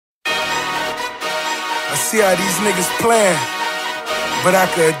see how these niggas playing, but I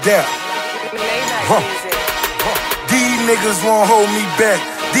could adapt. These niggas won't hold me back.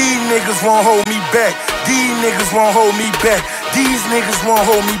 These niggas won't hold me back. These niggas won't hold me back. These niggas won't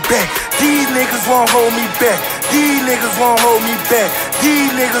hold me back. These niggas won't hold me back. These niggas won't hold me back.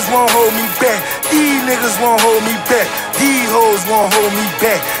 These niggas won't hold me back. These niggas won't hold me back. These hoes won't hold me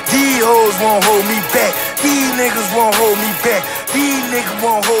back. These hoes won't hold me back. These niggas won't hold me back. These niggas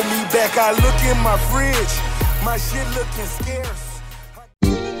won't hold me back. I look in my fridge, my shit looking scarce.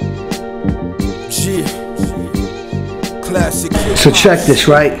 Classic. So check this,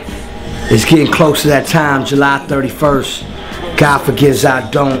 right? It's getting close to that time, July 31st. God Forgives I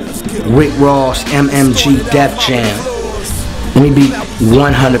Don't, Rick Ross, MMG, Def Jam. Let me be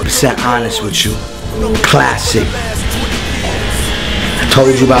 100% honest with you. Classic. I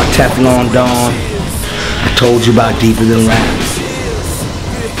told you about Teflon Dawn. I told you about Deeper Than Rap.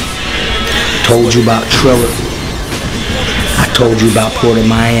 I told you about Triller. I told you about Port of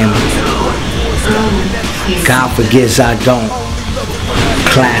Miami. God Forgives I Don't.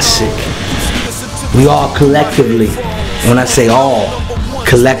 Classic. We all collectively, when I say all,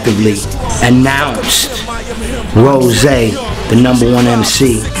 collectively announced Rozay, the #1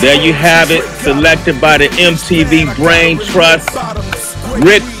 MC. There you have it, selected by the MTV Brain Trust,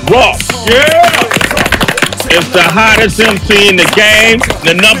 Rick Ross. Yeah! It's the hottest MC in the game,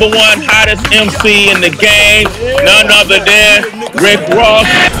 the #1 hottest MC in the game, none other than Rick Ross.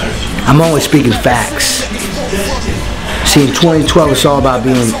 I'm always speaking facts. See, in 2012, it's all about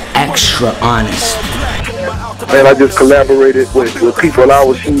being extra honest. Man, I just collaborated with people I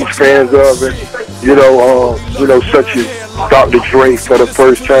was huge fans of, and such as Dr. Dre for the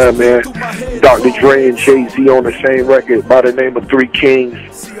first time, man. Dr. Dre and Jay-Z on the same record by the name of Three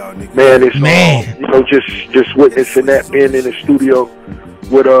Kings. Man, it's just witnessing that, being in the studio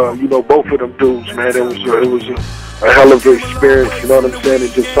with both of them dudes, man. It was a hell of an experience, you know what I'm saying?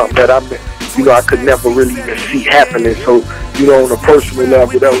 It's just something that I could never really even see happening. So, on a personal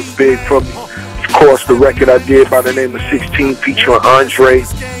level, that was big for me. Of course, the record I did by the name of 16 featuring Andre,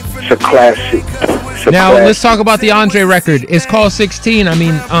 it's a classic. Now, let's talk about the Andre record. It's called 16. I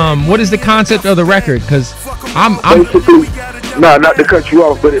mean, what is the concept of the record? Because I'm basically, not to cut you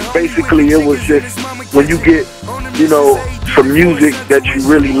off, but it was just when you get, some music that you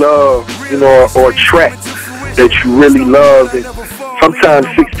really love, or a track that you really love, and sometimes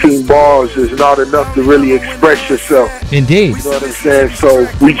 16 bars is not enough to really express yourself. Indeed. You know what I'm saying? So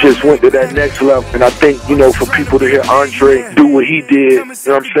we just went to that next level. And I think, for people to hear Andre do what he did, you know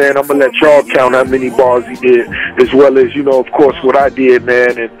what I'm saying? I'm going to let y'all count how many bars he did, as well as, of course, what I did,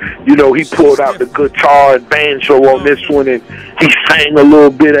 man. And, he pulled out the guitar and banjo on this one, and he sang a little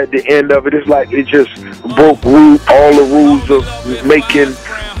bit at the end of it. It's like it just broke all the rules of making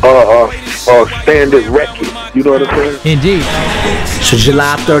a standard record. You know what I'm saying? Indeed. So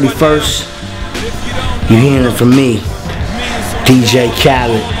July 31st, you're hearing it from me, DJ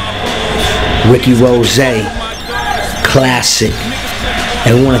Khaled, Ricky Rozay, classic.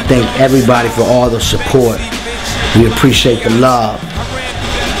 And we want to thank everybody for all the support. We appreciate the love.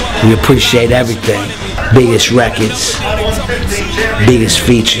 We appreciate everything. Biggest records, biggest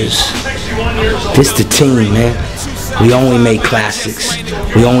features. This the team, man. We only make classics.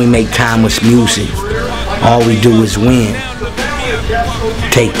 We only make timeless music. All we do is win.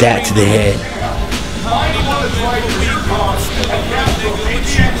 Take that to the head.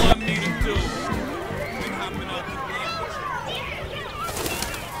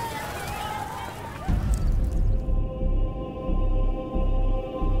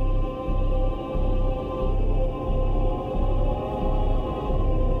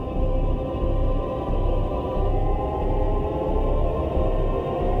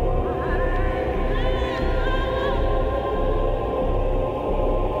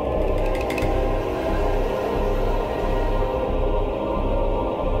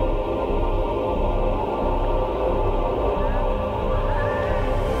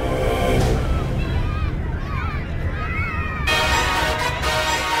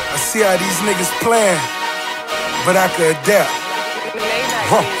 See how these niggas playing, but I could adapt.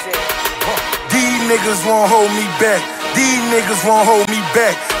 These niggas won't hold me back. These niggas won't hold me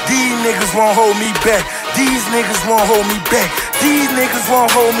back. These niggas won't hold me back. These niggas won't hold me back. These niggas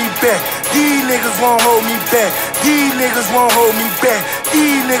won't hold me back. These niggas won't hold me back. These niggas won't hold me back.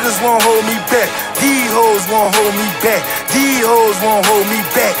 These niggas won't hold me back. These hoes won't hold me back. These hoes won't hold me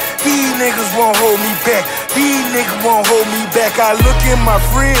back. These niggas won't hold me back. These niggas won't hold me back. I look in my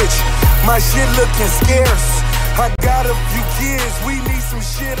fridge, my shit looking scarce. I got a few kids, we need some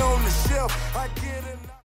shit on the shelf.